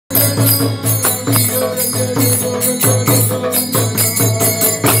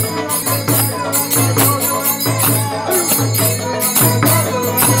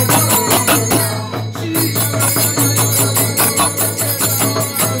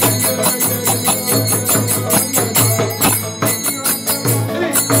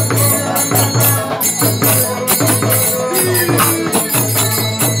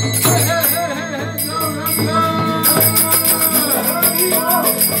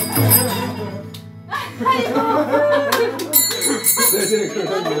My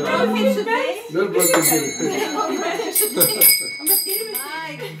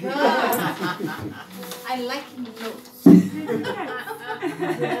God. I like notes.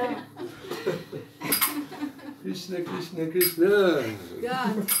 Krishna, Krishna, Krishna.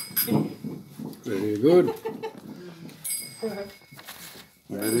 God. Very good.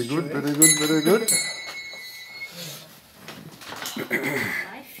 Very good, very good, very good.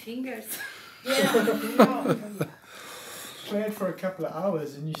 My fingers. Yeah. Play it for a couple of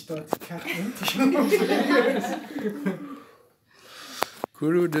hours and you start to cut into your fingers.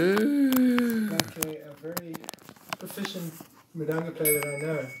 Gurudev. Like a very proficient mridanga player that I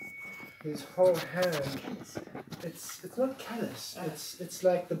know, his whole hand, it's not callous. It's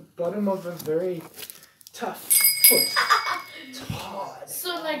like the bottom of a very tough foot. It's hard.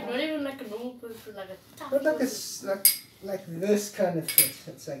 So like not even like a normal foot, like a tough Not like foot. like this kind of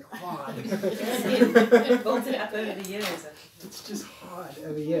foot. It's like hard. Built it up over the years. It's just hard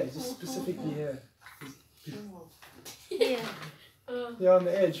over here, just specifically here. Yeah. Yeah, on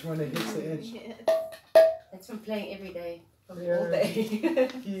the edge when it hits the edge. That's from playing every day. Yeah. All day.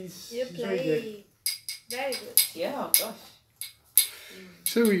 He's You very good. play very good. Yeah, gosh.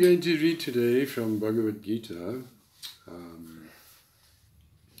 So we're going to read today from Bhagavad Gita.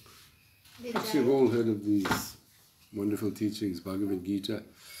 Perhaps you've all heard of these wonderful teachings, Bhagavad Gita.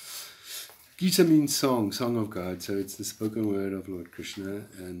 Gita means song, song of God, so it's the spoken word of Lord Krishna,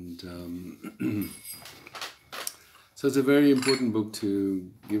 and so it's a very important book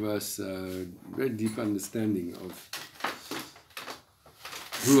to give us a very deep understanding of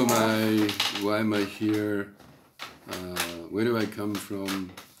who am I, why am I here, where do I come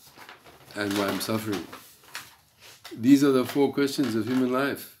from, and why I'm suffering. These are the 4 questions of human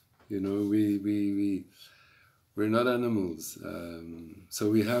life. You know, we're not animals, so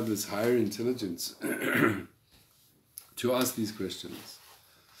we have this higher intelligence to ask these questions.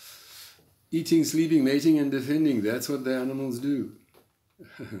 Eating, sleeping, mating and defending, that's what the animals do.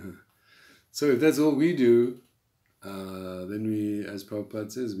 So if that's all we do, then we, as Prabhupada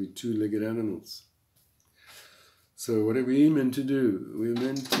says, we're 2-legged animals. So what are we meant to do? We're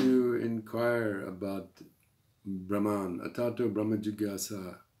meant to inquire about Brahman, Atato Brahma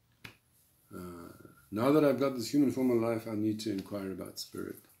Jigyasa. Now that I've got this human form of life, I need to inquire about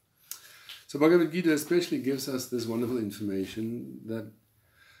spirit. So Bhagavad Gita especially gives us this wonderful information that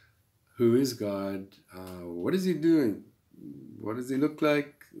who is God, what is he doing, what does he look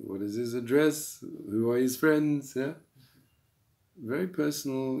like, what is his address, who are his friends, yeah? Very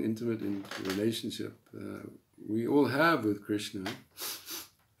personal, intimate relationship we all have with Krishna.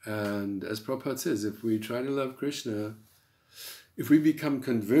 And as Prabhupada says, if we try to love Krishna, if we become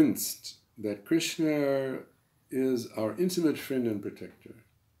convinced that Krishna is our intimate friend and protector,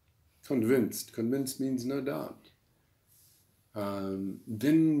 convinced means no doubt,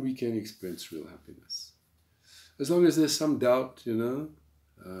 then we can experience real happiness. As long as there's some doubt, you know,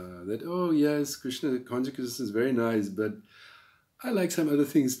 that, oh yes, Krishna consciousness is very nice, but I like some other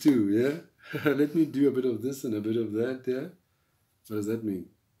things too, yeah? Let me do a bit of this and a bit of that, yeah? What does that mean?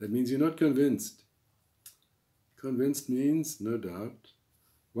 That means you're not convinced. Convinced means, no doubt,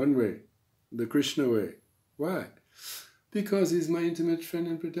 one way, the Krishna way. Why? Because he's my intimate friend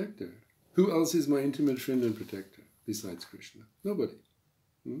and protector. Who else is my intimate friend and protector besides Krishna? Nobody.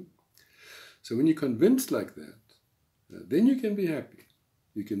 So when you're convinced like that, then you can be happy.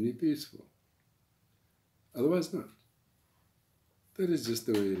 You can be peaceful. Otherwise not. That is just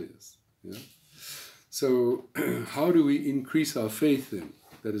the way it is. Yeah? So how do we increase our faith then?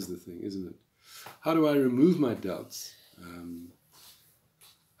 That is the thing, isn't it? How do I remove my doubts?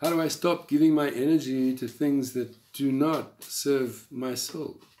 How do I stop giving my energy to things that do not serve my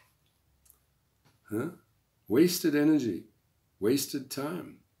soul? Wasted energy, wasted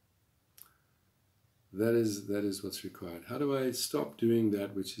time. That is what's required. How do I stop doing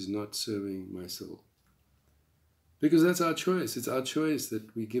that which is not serving my soul? Because that's our choice. It's our choice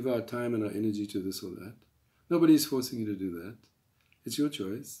that we give our time and our energy to this or that. Nobody's forcing you to do that. It's your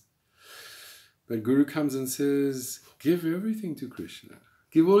choice. But Guru comes and says, give everything to Krishna.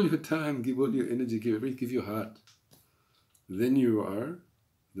 Give all your time, give all your energy, give your heart. Then you are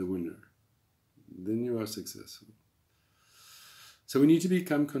the winner. Then you are successful. So we need to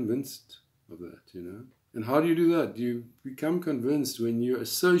become convinced of that, you know. And how do you do that? You become convinced when you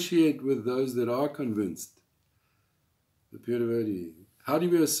associate with those that are convinced. The pure devotee. How do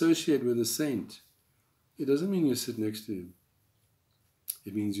you associate with a saint? It doesn't mean you sit next to him.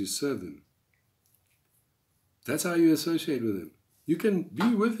 It means you serve him. That's how you associate with him. You can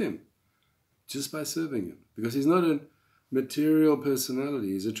be with him just by serving him. Because he's not material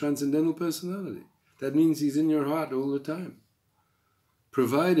personality. He's a transcendental personality. That means he's in your heart all the time,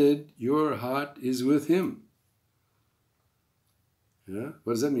 provided your heart is with him. Yeah?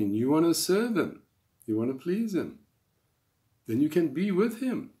 What does that mean? You want to serve him. You want to please him. Then you can be with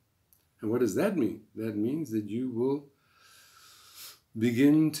him. And what does that mean? That means that you will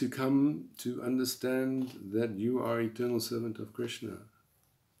begin to come to understand that you are eternal servant of Krishna.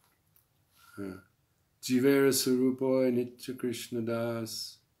 Jivera Sarupoy Nitya Krishna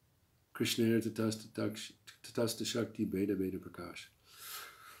Das Krishna Tatasta Shakti Beda Beda Prakash.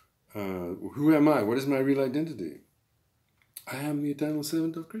 Who am I? What is my real identity? I am the eternal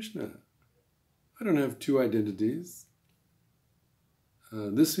servant of Krishna. I don't have two identities.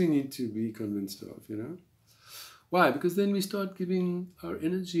 This we need to be convinced of, you know. Why? Because then we start giving our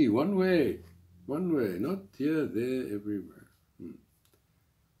energy one way, not here, there, everywhere.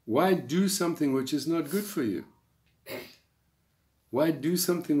 Why do something which is not good for you? Why do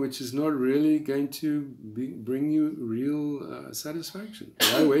something which is not really going to bring you real satisfaction?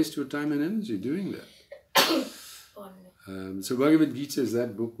 Why waste your time and energy doing that? So Bhagavad Gita is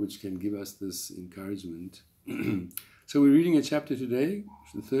that book which can give us this encouragement. So we're reading a chapter today,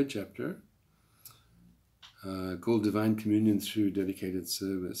 the third chapter, called Divine Communion Through Dedicated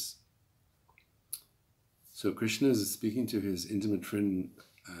Service. So Krishna is speaking to his intimate friend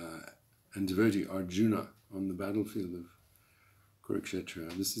and devotee Arjuna on the battlefield of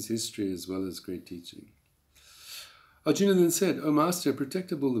Kurukshetra. This is history as well as great teaching. Arjuna then said, "O Master,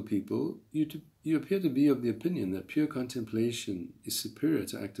 protector of all the people, you appear to be of the opinion that pure contemplation is superior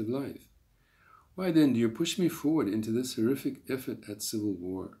to active life. Why then do you push me forward into this horrific effort at civil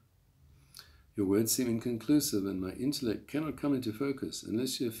war? Your words seem inconclusive, and my intellect cannot come into focus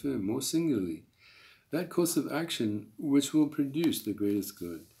unless you affirm more singularly that course of action which will produce the greatest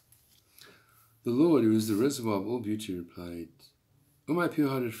good." The Lord, who is the reservoir of all beauty, replied, "O my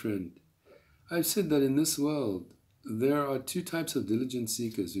pure-hearted friend, I have said that in this world there are two types of diligent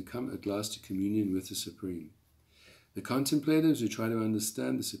seekers who come at last to communion with the Supreme. The contemplators who try to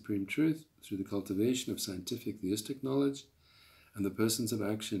understand the Supreme Truth through the cultivation of scientific theistic knowledge, and the persons of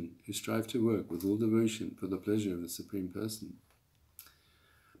action who strive to work with all devotion for the pleasure of the Supreme Person.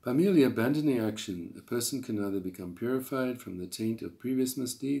 By merely abandoning action, a person can neither become purified from the taint of previous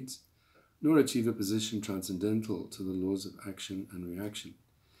misdeeds, nor achieve a position transcendental to the laws of action and reaction.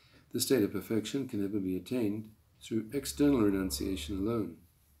 The state of perfection can never be attained through external renunciation alone.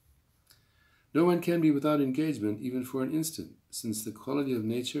 No one can be without engagement even for an instant, since the quality of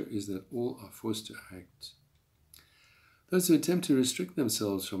nature is that all are forced to act. Those who attempt to restrict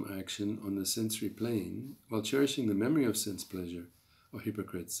themselves from action on the sensory plane, while cherishing the memory of sense pleasure, are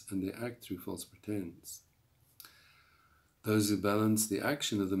hypocrites, and they act through false pretense. Those who balance the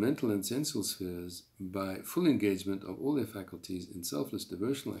action of the mental and sensual spheres by full engagement of all their faculties in selfless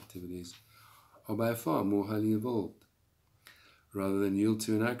devotional activities are by far more highly evolved. Rather than yield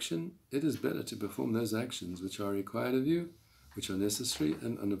to an action, it is better to perform those actions which are required of you, which are necessary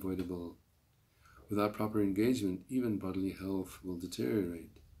and unavoidable. Without proper engagement, even bodily health will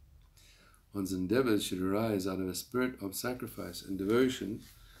deteriorate. One's endeavors should arise out of a spirit of sacrifice and devotion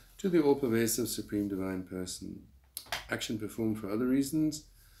to the all-pervasive Supreme Divine Person. Action performed for other reasons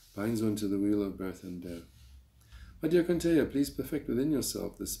binds one to the wheel of birth and death. My dear Kunteya, please perfect within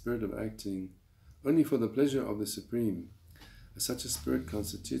yourself the spirit of acting only for the pleasure of the Supreme, as such a spirit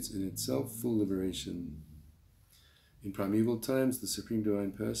constitutes in itself full liberation. In primeval times, the Supreme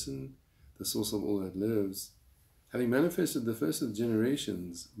Divine Person, the source of all that lives, having manifested the first of the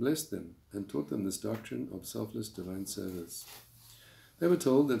generations, blessed them and taught them this doctrine of selfless divine service. They were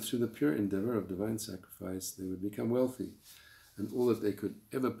told that through the pure endeavor of divine sacrifice they would become wealthy, and all that they could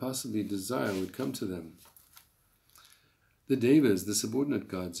ever possibly desire would come to them. The Devas, the subordinate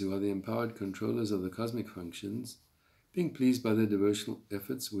gods who are the empowered controllers of the cosmic functions, being pleased by their devotional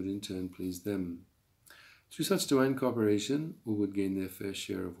efforts, would in turn please them. Through such divine cooperation, all would gain their fair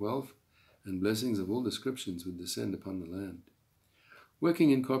share of wealth, and blessings of all descriptions would descend upon the land.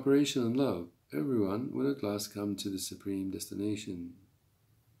 Working in cooperation and love, everyone will at last come to the supreme destination.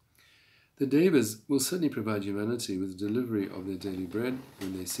 The Devas will certainly provide humanity with the delivery of their daily bread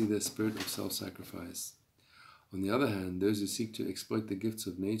when they see their spirit of self-sacrifice. On the other hand, those who seek to exploit the gifts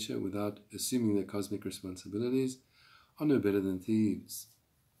of nature without assuming their cosmic responsibilities are no better than thieves.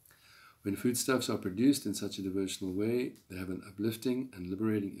 When foodstuffs are produced in such a devotional way, they have an uplifting and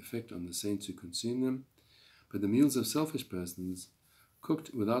liberating effect on the saints who consume them, but the meals of selfish persons,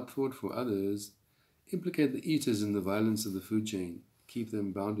 cooked without thought for others, implicate the eaters in the violence of the food chain, keep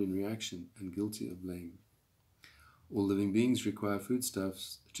them bound in reaction and guilty of blame. All living beings require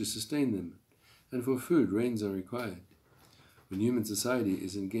foodstuffs to sustain them, and for food rains are required. When human society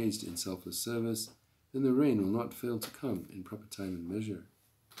is engaged in selfless service, then the rain will not fail to come in proper time and measure.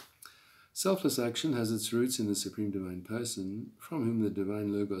 Selfless action has its roots in the Supreme Divine Person, from whom the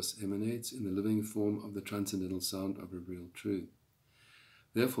Divine Logos emanates in the living form of the transcendental sound of revealed truth.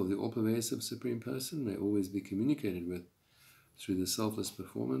 Therefore, the all-pervasive Supreme Person may always be communicated with through the selfless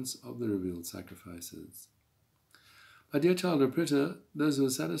performance of the revealed sacrifices. My dear child of Prita, those who are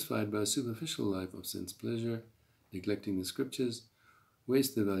satisfied by a superficial life of sense pleasure, neglecting the scriptures,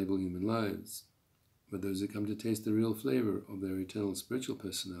 waste their valuable human lives. But those who come to taste the real flavor of their eternal spiritual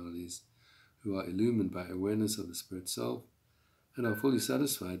personalities, who are illumined by awareness of the Spirit Self, and are fully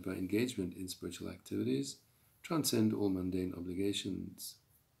satisfied by engagement in spiritual activities, transcend all mundane obligations.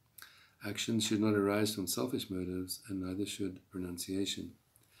 Actions should not arise from selfish motives, and neither should renunciation.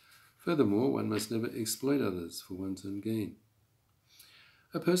 Furthermore, one must never exploit others for one's own gain.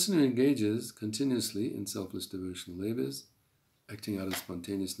 A person who engages continuously in selfless devotional labors, acting out of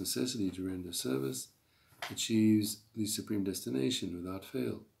spontaneous necessity to render service, achieves the supreme destination without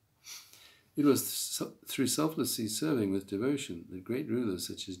fail. It was through selflessly serving with devotion that great rulers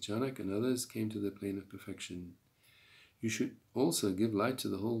such as Janak and others came to the plane of perfection. You should also give light to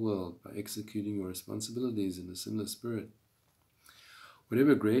the whole world by executing your responsibilities in a similar spirit.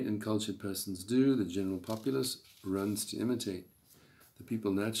 Whatever great and cultured persons do, the general populace runs to imitate. The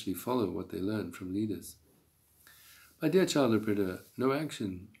people naturally follow what they learn from leaders. My dear child of Prita, no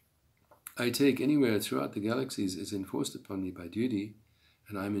action I take anywhere throughout the galaxies is enforced upon me by duty,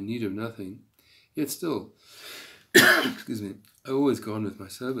 and I am in need of nothing, yet still, excuse me, I always go on with my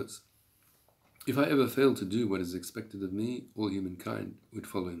service. If I ever fail to do what is expected of me, all humankind would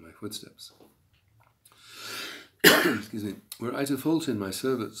follow in my footsteps. Excuse me. Were I to falter in my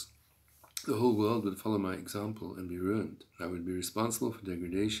service, the whole world would follow my example and be ruined. I would be responsible for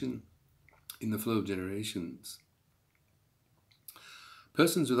degradation in the flow of generations.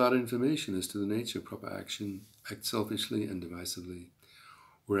 Persons without information as to the nature of proper action act selfishly and divisively,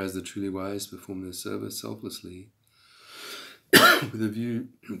 whereas the truly wise perform their service selflessly with a view,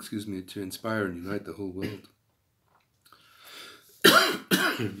 to inspire and unite the whole world.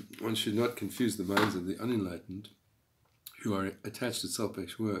 One should not confuse the minds of the unenlightened who are attached to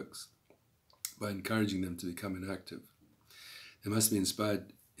selfish works by encouraging them to become inactive. They must be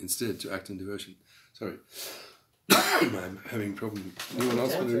inspired instead to act in devotion. Sorry, I'm having a problem. Anyone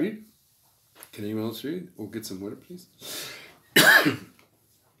else want to read? Can anyone else read? Or get some water, please?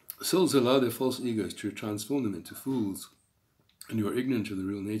 Souls allow their false egos to transform them into fools, and who are ignorant of the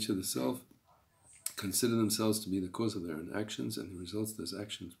real nature of the self consider themselves to be the cause of their own actions and the results those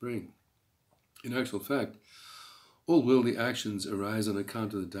actions bring. In actual fact, all worldly actions arise on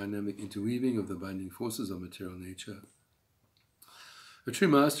account of the dynamic interweaving of the binding forces of material nature. A true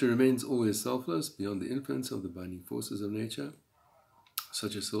master remains always selfless beyond the influence of the binding forces of nature.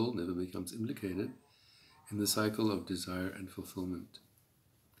 Such a soul never becomes implicated in the cycle of desire and fulfillment.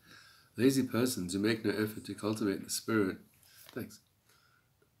 Lazy persons who make no effort to cultivate the spirit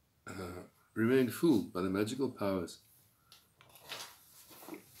remain fooled by the magical powers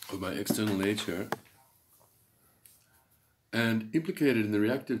of my external nature and implicated in the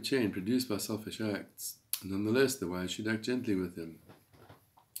reactive chain produced by selfish acts. Nonetheless, the wise should act gently with them.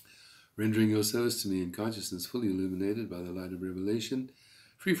 Rendering your service to me in consciousness fully illuminated by the light of revelation,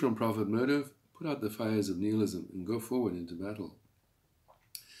 free from profit motive, put out the fires of nihilism and go forward into battle.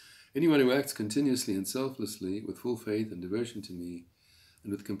 Anyone who acts continuously and selflessly with full faith and devotion to me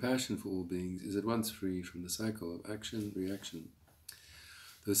and with compassion for all beings is at once free from the cycle of action-reaction.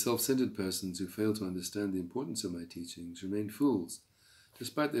 Those self-centered persons who fail to understand the importance of my teachings remain fools,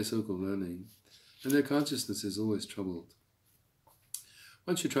 despite their so-called learning, and their consciousness is always troubled.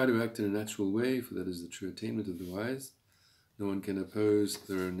 One should try to act in a natural way, for that is the true attainment of the wise. No one can oppose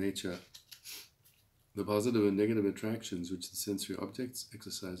their own nature. The positive and negative attractions which the sensory objects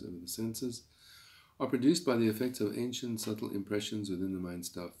exercise over the senses are produced by the effects of ancient, subtle impressions within the mind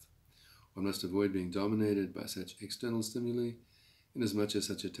stuff. One must avoid being dominated by such external stimuli, inasmuch as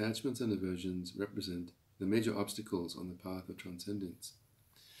such attachments and aversions represent the major obstacles on the path of transcendence.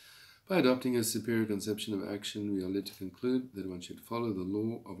 By adopting a superior conception of action, we are led to conclude that one should follow the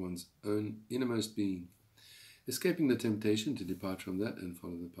law of one's own innermost being, escaping the temptation to depart from that and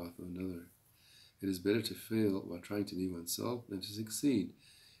follow the path of another. It is better to fail while trying to be oneself than to succeed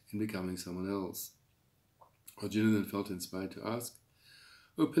in becoming someone else. Arjuna then felt inspired to ask,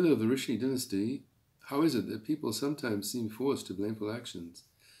 O pillar of the Rishi dynasty, how is it that people sometimes seem forced to blameful actions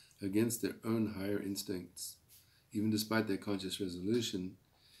against their own higher instincts? Even despite their conscious resolution,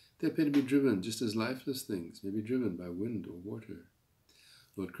 they appear to be driven just as lifeless things may be driven by wind or water.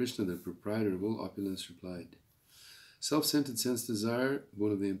 Lord Krishna, the proprietor of all opulence, replied, Self-centered sense desire,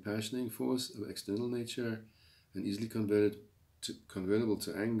 born of the impassioning force of external nature and easily convertible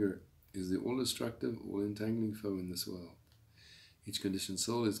to anger, is the all-destructive, all-entangling foe in this world. Each conditioned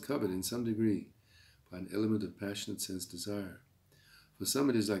soul is covered in some degree by an element of passionate sense desire. For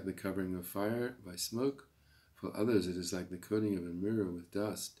some it is like the covering of fire by smoke, for others it is like the coating of a mirror with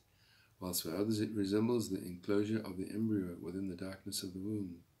dust, whilst for others it resembles the enclosure of the embryo within the darkness of the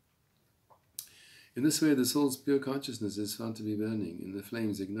womb. In this way the soul's pure consciousness is found to be burning in the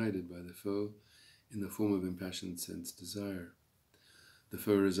flames ignited by the foe in the form of impassioned sense desire. The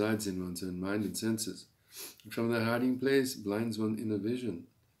foe resides in one's own mind and senses, and from that hiding place blinds one inner vision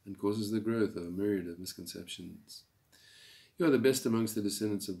and causes the growth of a myriad of misconceptions. You are the best amongst the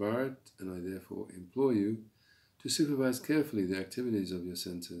descendants of Bharat, and I therefore implore you to supervise carefully the activities of your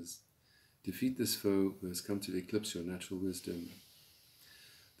senses. Defeat this foe who has come to eclipse your natural wisdom.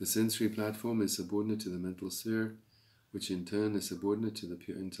 The sensory platform is subordinate to the mental sphere, which in turn is subordinate to the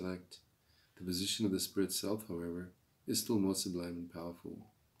pure intellect. The position of the spirit self, however, is still more sublime and powerful.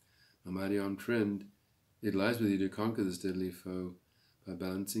 My mighty armed friend, it lies with you to conquer this deadly foe by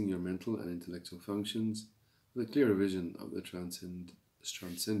balancing your mental and intellectual functions with a clearer vision of the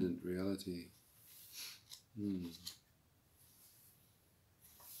transcendent reality.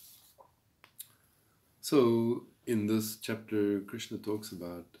 So, in this chapter, Krishna talks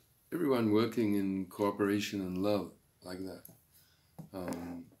about everyone working in cooperation and love, like that.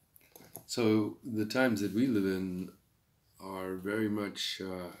 So, the times that we live in are very much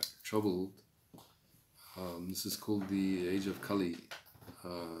troubled. This is called the age of Kali,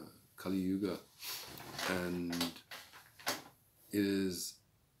 Kali Yuga, and it is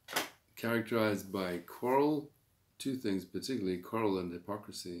characterized by quarrel, two things particularly, quarrel and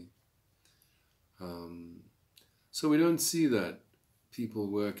hypocrisy. So we don't see that people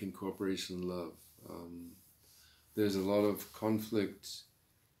work in cooperation and love. There's a lot of conflict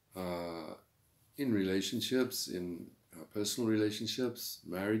in relationships, in personal relationships,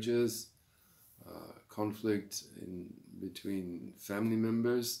 marriages, conflict between family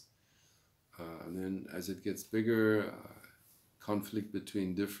members, and then as it gets bigger, conflict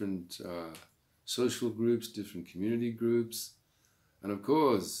between different social groups, different community groups, and of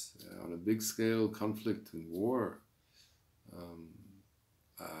course, on a big scale, conflict and war.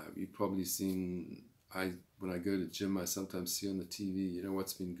 You've probably seen, when I go to gym, I sometimes see on the TV,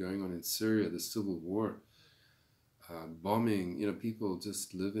 what's been going on in Syria, the civil war, bombing, people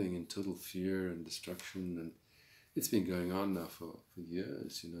just living in total fear and destruction, and it's been going on now for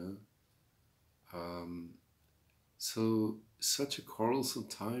years, So, such a quarrelsome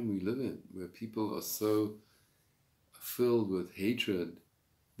time we live in, where people are so filled with hatred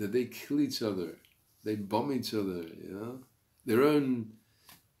that they kill each other, they bomb each other, their own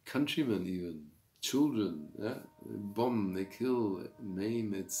countrymen, even children, they bomb, they kill,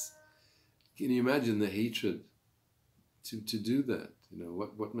 maim. Can you imagine the hatred to do that?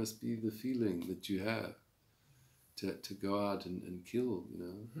 What must be the feeling that you have to go out and kill?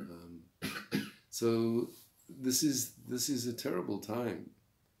 So this is a terrible time.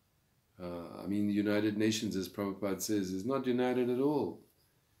 The United Nations, as Prabhupada says, is not united at all.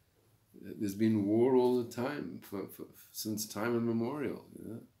 There's been war all the time, since time immemorial.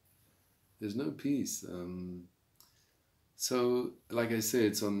 There's no peace. So, like I say,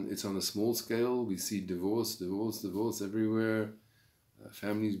 it's on a small scale. We see divorce everywhere.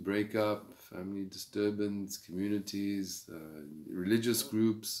 Families break up, family disturbance, communities, religious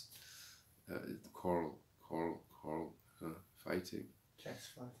groups, quarrel, fighting. Jack's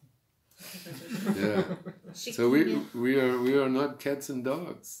fighting. Yeah. So we are not cats and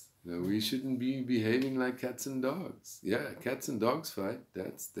dogs. We shouldn't be behaving like cats and dogs. Yeah, cats and dogs fight.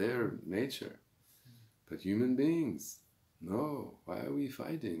 That's their nature. But human beings, no. Why are we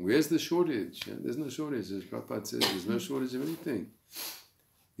fighting? Where's the shortage? There's no shortage. As Prabhupada says, there's no shortage of anything.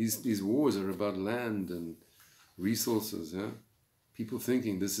 These wars are about land and resources. People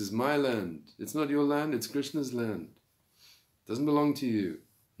thinking, this is my land. It's not your land, it's Krishna's land. It doesn't belong to you.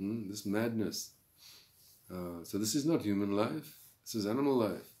 This madness. So this is not human life. This is animal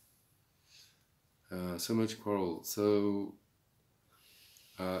life. So much quarrel. So,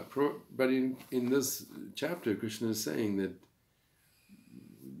 but in this chapter, Krishna is saying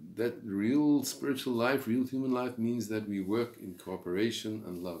that real spiritual life, real human life means that we work in cooperation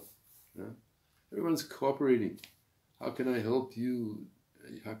and love. Everyone's cooperating. How can I help you?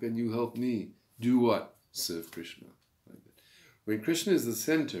 How can you help me? Do what? Serve Krishna. Like that. When Krishna is the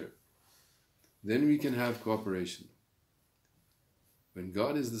center, then we can have cooperation. When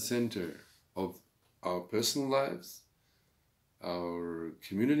God is the center of our personal lives, our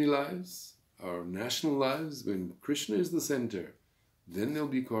community lives, our national lives, when Krishna is the center, then there'll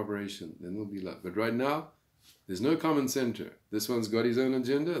be cooperation, then there'll be love. But right now, there's no common center. This one's got his own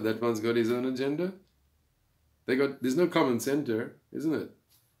agenda, that one's got his own agenda. There's no common center, isn't it?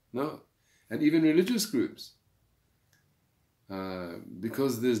 No. And even religious groups,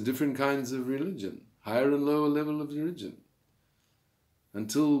 because there's different kinds of religion, higher and lower level of religion.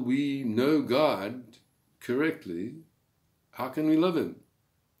 Until we know God correctly, how can we love Him?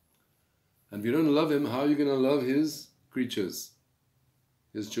 And if you don't love Him, how are you going to love His creatures,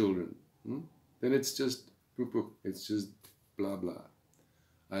 His children? Then it's just poo-poo, it's just blah blah.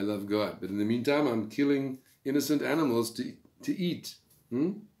 I love God, but in the meantime I'm killing innocent animals to eat.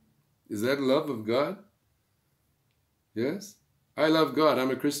 Is that love of God? Yes? I love God,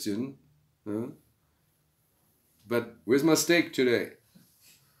 I'm a Christian. But where's my steak today?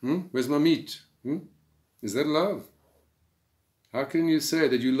 Where's my meat? Is that love? How can you say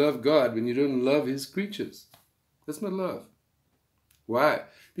that you love God when you don't love His creatures? That's not love. Why?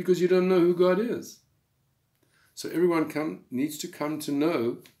 Because you don't know who God is. So everyone needs to come to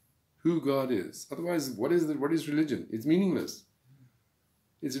know who God is. Otherwise, what is religion? It's meaningless.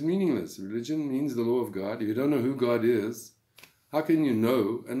 It's meaningless. Religion means the law of God. If you don't know who God is, how can you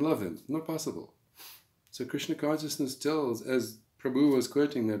know and love Him? Not possible. So Krishna consciousness tells, as Prabhu was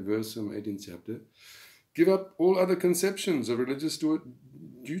quoting that verse from 18th chapter, give up all other conceptions of religious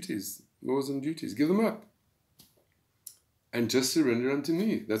duties, laws and duties. Give them up. And just surrender unto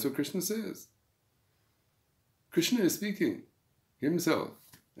me. That's what Krishna says. Krishna is speaking himself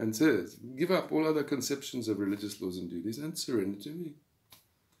and says, give up all other conceptions of religious laws and duties and surrender to me.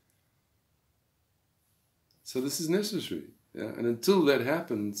 So this is necessary. Yeah? And until that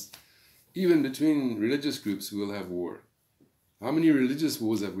happens, even between religious groups, we will have war. How many religious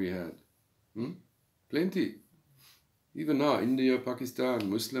wars have we had? Plenty. Even now, India, Pakistan,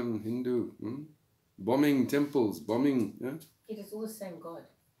 Muslim, Hindu, bombing temples, bombing. Yeah? It is all the same God.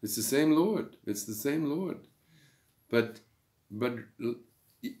 It's the same Lord. It's the same Lord. But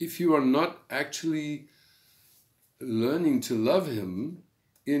if you are not actually learning to love Him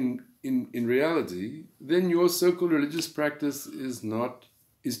in reality, then your so-called religious practice is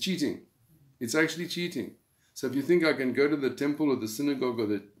cheating. It's actually cheating. So if you think I can go to the temple or the synagogue or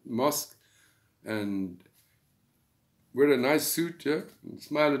the mosque and wear a nice suit, yeah, and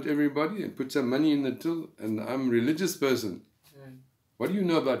smile at everybody and put some money in the till, and I'm a religious person, what do you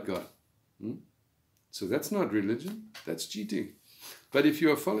know about God? So that's not religion, that's cheating. But if you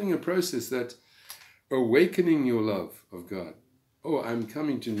are following a process that awakening your love of God, oh, I'm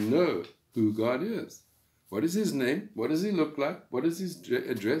coming to know who God is. What is His name? What does He look like? What is His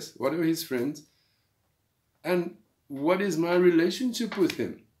address? What are His friends? And what is my relationship with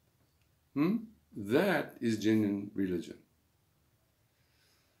Him? That is genuine religion.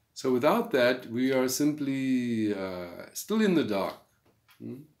 So without that, we are simply still in the dark.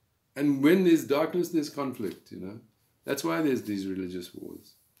 And when there's darkness, there's conflict, That's why there's these religious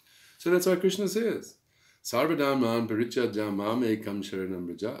wars. So that's why Krishna says, Sarvadhaman parityajya mam ekam sharanam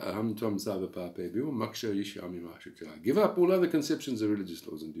vraja aham tvam savapapebhyo maksha yishyami mashukya. Give up all other conceptions of religious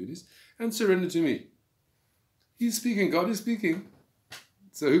laws and duties and surrender to me. He's speaking, God is speaking.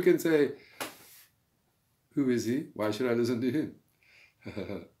 So who can say, who is He? Why should I listen to Him?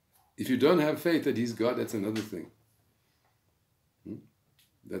 If you don't have faith that He's God, that's another thing.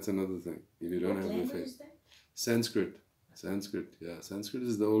 That's another thing. If you don't have the faith. Sanskrit. Yeah. Sanskrit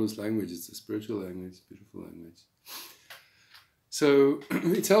is the oldest language. It's a spiritual language, beautiful language. So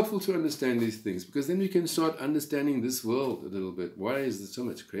it's helpful to understand these things because then we can start understanding this world a little bit. Why is there so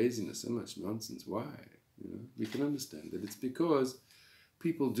much craziness, so much nonsense? Why? We can understand that it's because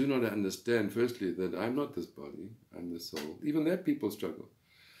people do not understand, firstly, that I'm not this body, I'm the soul. Even that people struggle.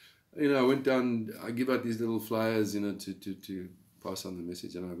 I went down, I give out these little flyers, to pass on the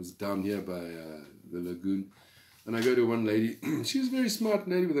message, and I was down here by the lagoon, and I go to one lady. She was a very smart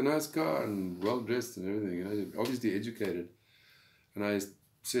lady with a nice car and well dressed and everything, obviously educated. And I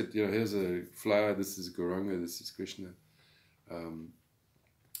said, here's a flyer. This is Gauranga. This is Krishna.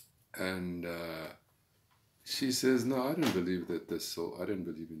 She says, no, I don't believe that the soul. I don't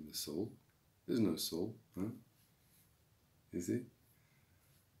believe in the soul. There's no soul, You see?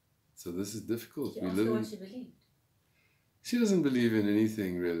 So this is difficult. Did you ask her what she believed? She doesn't believe in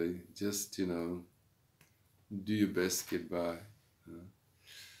anything really. Just do your best, get by.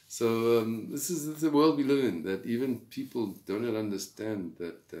 So this is the world we live in. That even people don't understand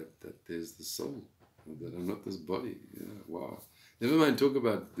that there's the soul. That I'm not this body. Wow. Never mind talk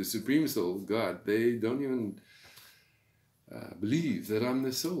about the Supreme Soul, God. They don't even believe that I'm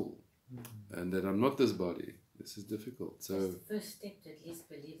the soul and that I'm not this body. This is difficult. So the first step to at least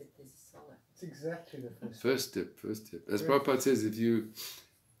believe that there's a soul. It's exactly the first. First step. As Yeah. Prabhupada says,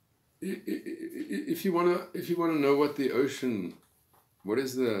 if you wanna know what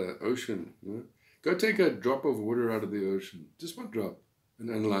is the ocean, you know? Go take a drop of water out of the ocean, just one drop, and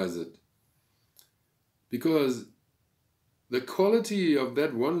analyze it. Because the quality of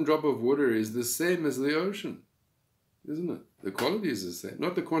that one drop of water is the same as the ocean, isn't it? The quality is the same,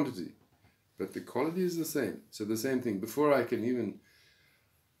 not the quantity, but the quality is the same. So the same thing. Before I can even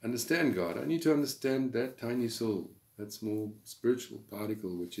understand God, I need to understand that tiny soul, that small spiritual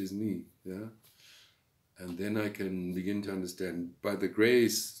particle which is me, yeah? And then I can begin to understand, by the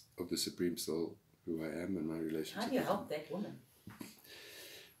grace of the Supreme Soul, who I am and my relationship. How do you help that woman?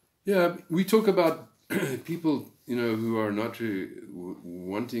 Yeah, we talk about people, you know, who are not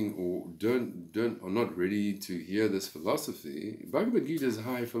wanting or are not ready to hear this philosophy. Bhagavad Gita is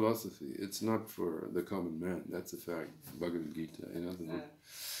high philosophy. It's not for the common man. That's a fact. Bhagavad Gita, in other words.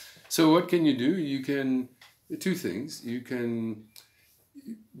 So what can you do? You can, two things. You can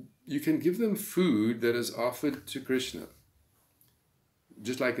give them food that is offered to Krishna.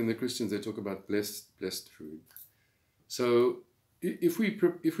 Just like in the Christians, they talk about blessed food. So if we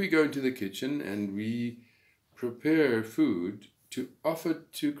go into the kitchen and we prepare food to offer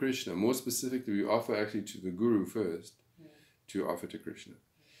to Krishna, more specifically, we offer actually to the Guru first, to offer to Krishna.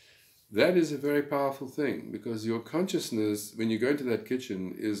 That is a very powerful thing, because your consciousness, when you go into that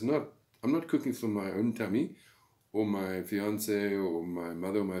kitchen, is not, I'm not cooking for my own tummy, or my fiance, or my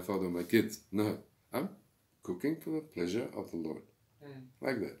mother, or my father, or my kids. No, I'm cooking for the pleasure of the Lord.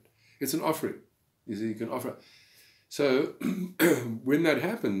 Like that. It's an offering. You see, you can offer. So, when that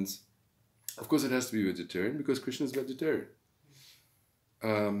happens, of course it has to be vegetarian, because Krishna is vegetarian.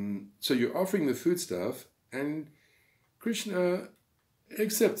 So you're offering the food stuff, and Krishna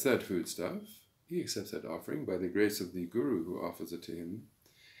accepts that food stuff. He accepts that offering by the grace of the Guru who offers it to him.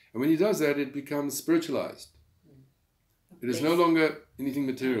 And when he does that, it becomes spiritualized. It is no longer anything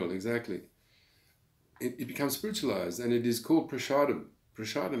material, exactly. It becomes spiritualized, and it is called prasadam.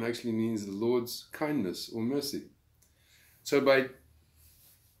 Prasadam actually means the Lord's kindness or mercy. So by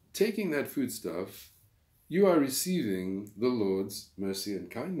taking that food stuff, you are receiving the Lord's mercy and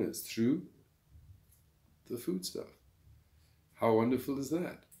kindness through the food stuff. How wonderful is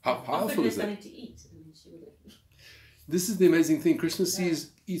that? How powerful is that? Something to eat. I mean, she would have... This is the amazing thing. Krishna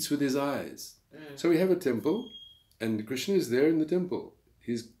eats with his eyes. So we have a temple, and Krishna is there in the temple.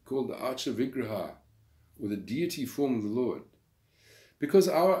 He's called the Archa Vigraha, or the deity form of the Lord. Because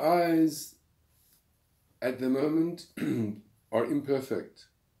our eyes, at the moment, are imperfect.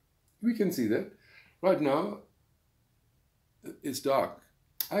 We can see that. Right now, it's dark.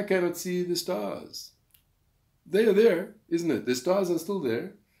 I cannot see the stars. They are there, isn't it? The stars are still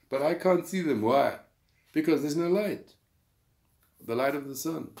there, but I can't see them. Why? Because there's no light. The light of the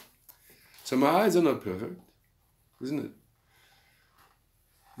sun. So my eyes are not perfect, isn't it?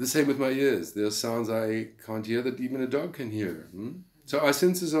 The same with my ears. There are sounds I can't hear that even a dog can hear. So our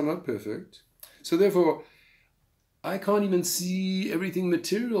senses are not perfect. So therefore, I can't even see everything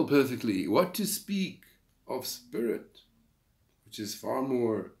material perfectly. What to speak of spirit, which is far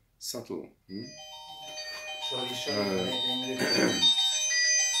more subtle.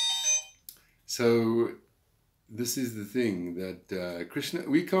 So this is the thing that Krishna,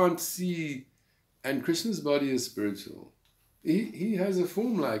 we can't see, and Krishna's body is spiritual. He has a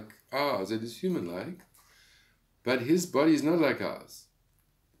form like ours, it is human-like, but his body is not like ours.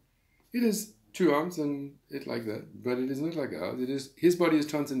 It has two arms and it like that, but it is not like ours. His body is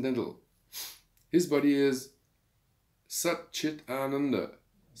transcendental. His body is Sat Chit Ananda.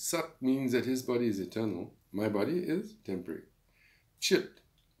 Sat means that his body is eternal. My body is temporary. Chit,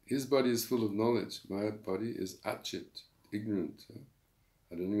 his body is full of knowledge. My body is Achit, ignorant.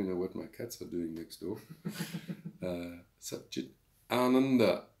 I don't even know what my cats are doing next door. Sat Chit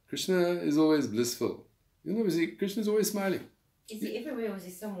Ananda. Krishna is always blissful. You know, Krishna is always smiling. Is he everywhere or is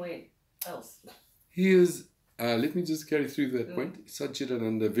he somewhere else? He is, let me just carry through that point.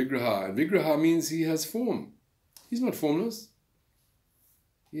 Satchitananda Vigraha. And Vigraha means he has form. He's not formless.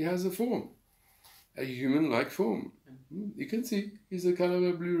 He has a form. A human-like form. You can see, he's the color of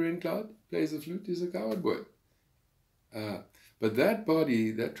a blue rain cloud, plays the flute, he's a coward boy. But that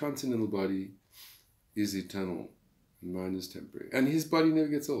body, that transcendental body, is eternal. And mine is temporary. And his body never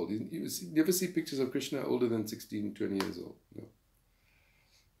gets old. You never see pictures of Krishna older than 16, 20 years old. No.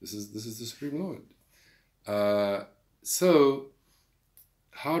 This is the Supreme Lord. So,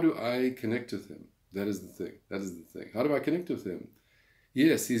 how do I connect with him? That is the thing. How do I connect with him?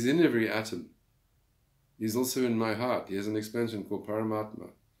 Yes, he's in every atom. He's also in my heart. He has an expansion called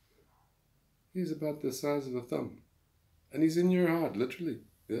Paramatma. He's about the size of a thumb. And he's in your heart, literally.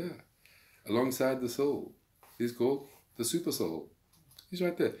 Yeah. alongside the soul. He's called the super soul. He's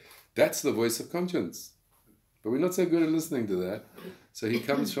right there. That's the voice of conscience. But we're not so good at listening to that. So he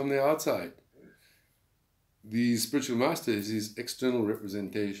comes from the outside. The spiritual master is his external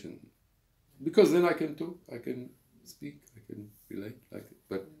representation. Because then I can talk, I can speak, I can relate,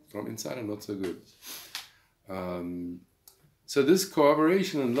 but from inside I'm not so good. So this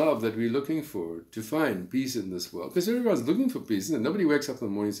cooperation and love that we're looking for to find peace in this world, because everyone's looking for peace, and nobody wakes up in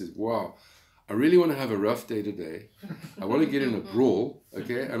the morning and says, wow, I really want to have a rough day today. I want to get in a brawl,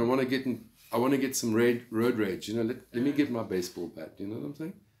 okay, and I want to get some road rage, let me get my baseball bat, you know what I'm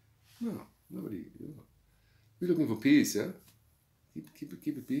saying? No, nobody, we're looking for peace, yeah? Keep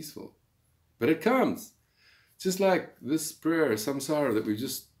it peaceful. But it comes. Just like this prayer, samsara, that we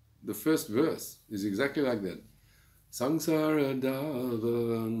just, the first verse is exactly like that. Samsara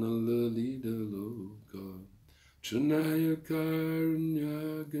dava nalalida loka Chunaya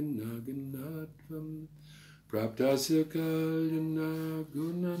karunya ganaganatvam Praptasya kalyana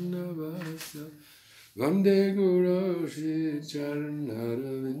gunanavasa Vande guru shri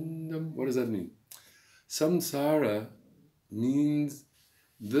charanaravindam. What does that mean? Samsara means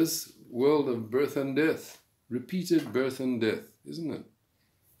this world of birth and death, repeated birth and death, isn't it?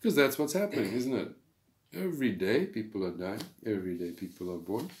 Because that's what's happening, isn't it? Every day people are dying, every day people are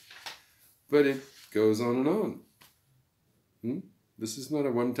born, but it goes on and on. This is not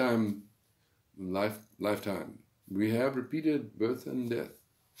a one-time lifetime. We have repeated birth and death.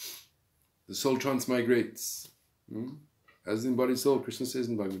 The soul transmigrates. As the embodied soul, Krishna says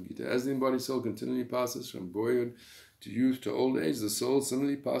in Bhagavad Gita, as the embodied soul continually passes from boyhood to youth to old age, the soul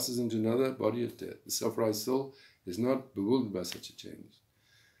similarly passes into another body of death. The self-realized soul is not bewildered by such a change.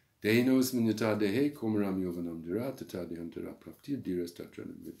 This is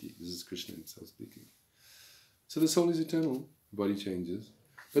Krishna himself speaking. So the soul is eternal, body changes.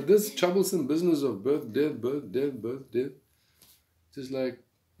 But this troublesome business of birth, death, birth, death, birth, death, just like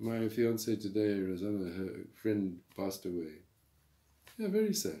my fiancée today, Rosanna, her friend passed away. Yeah,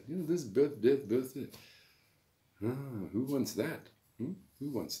 very sad. This birth, death, birth, death. Who wants that? Who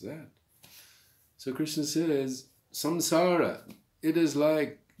wants that? So Krishna says, samsara, it is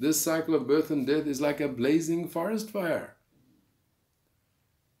like, this cycle of birth and death is like a blazing forest fire.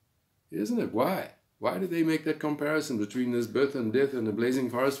 Isn't it? Why? Why did they make that comparison between this birth and death and a blazing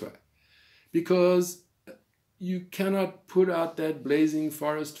forest fire? Because you cannot put out that blazing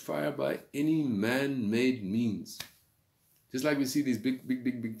forest fire by any man-made means. Just like we see these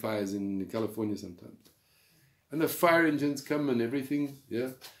big fires in California sometimes. And the fire engines come and everything, yeah?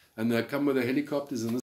 And they come with the helicopters and